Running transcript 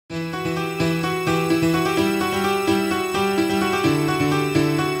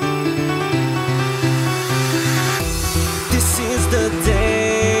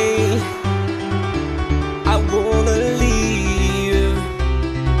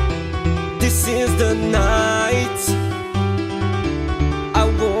This is the night I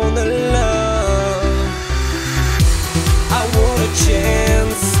wanna love. I want a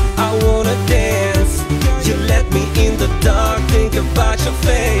chance, I wanna dance. You let me in the dark, think about your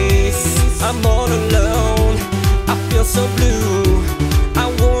face. I'm all alone, I feel so blue. I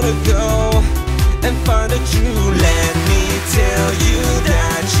wanna go and find a true. Let me tell you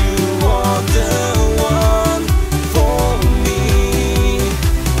that you are the one for me.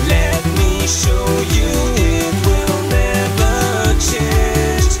 Let me show you it will never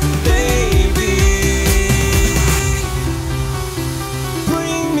change, baby.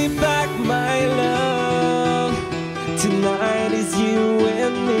 Bring me back my love. Tonight is you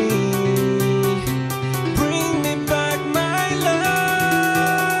and me. Bring me back my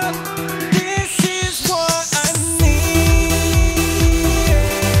love. This is what I need.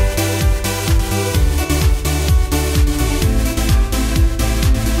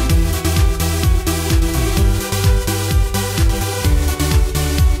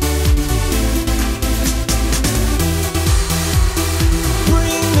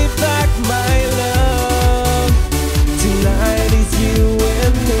 Bring me back my love. Tonight is you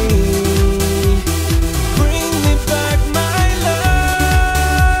and me. Bring me back my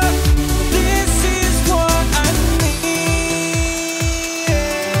love. This is what I need.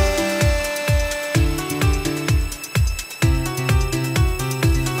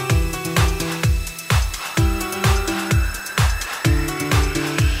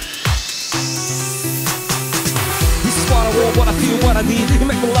 This is what I want, what I feel, what I need. You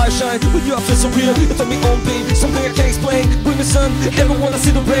make my life shine. With you I feel so real. You turn me on, babe. Something I can't explain. Bring me sun, ever wanna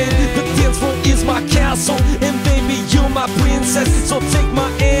see the rain. The dance floor is my castle, and baby you're my princess. So take my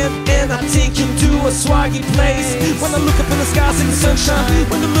hand and I take you to a swaggy place. When I look up in the sky, see the sunshine.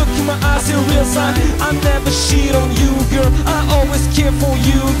 When you look in my eyes, see a real sign. I never cheat on you, girl. I always care for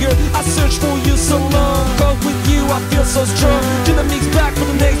you, girl. I search for you so long, 'cause with you I feel so strong. Dynamix back for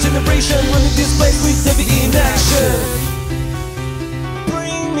the next generation. Running this place with Debbie in action.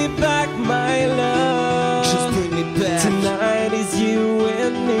 Bring me back my love. Just bring me back. Tonight is you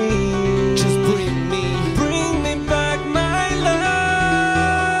and me. Just bring me. Bring me back my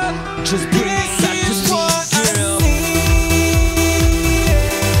love. Just bring